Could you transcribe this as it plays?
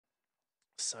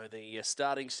So the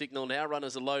starting signal now.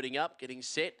 Runners are loading up, getting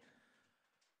set.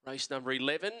 Race number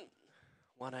 11.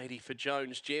 180 for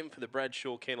Jones Gem for the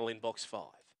Bradshaw Kennel in box 5.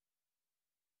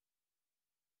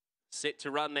 Set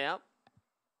to run now.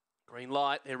 Green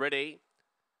light, they're ready.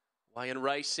 Way and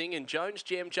racing, and Jones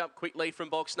Gem jumped quickly from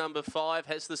box number 5,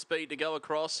 has the speed to go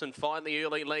across and find the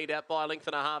early lead out by a length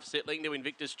and a half, settling to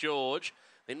Invictus George.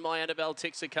 Then My Annabelle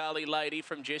Texicali Lady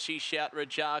from Jesse Shout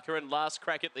Rajaka, and Last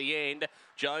Crack at the end.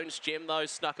 Jones Gem, though,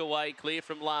 snuck away clear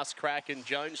from Last Crack, and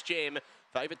Jones Gem,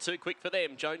 favourite too quick for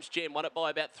them. Jones Gem won it by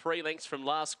about 3 lengths from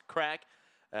Last Crack.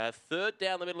 Third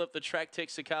down the middle of the track,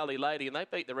 Texicali Lady, and they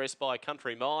beat the rest by a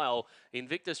country mile.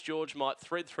 Invictus George might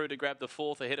thread through to grab the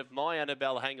 4th ahead of My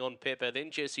Annabelle, Hang On Pepper,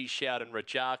 then Jesse Shout and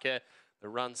Rajaka. The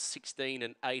run 16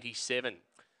 and 87.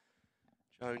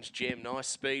 Jones Gem, nice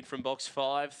speed from box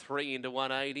 5, 3 into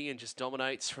 180 and just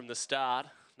dominates from the start.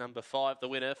 Number 5, the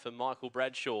winner for Michael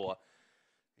Bradshaw.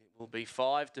 It will be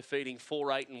 5 defeating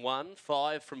 4, 8 and 1,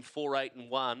 5 from 4, 8 and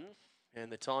 1,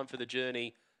 and the time for the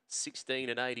journey 16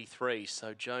 and 83.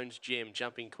 So Jones Gem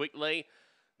jumping quickly.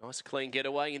 Nice clean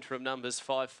getaway. Interim numbers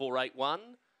 5, 4, 8, 1.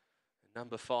 And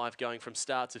number 5 going from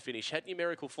start to finish. Had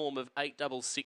numerical form of 8, 6, 6.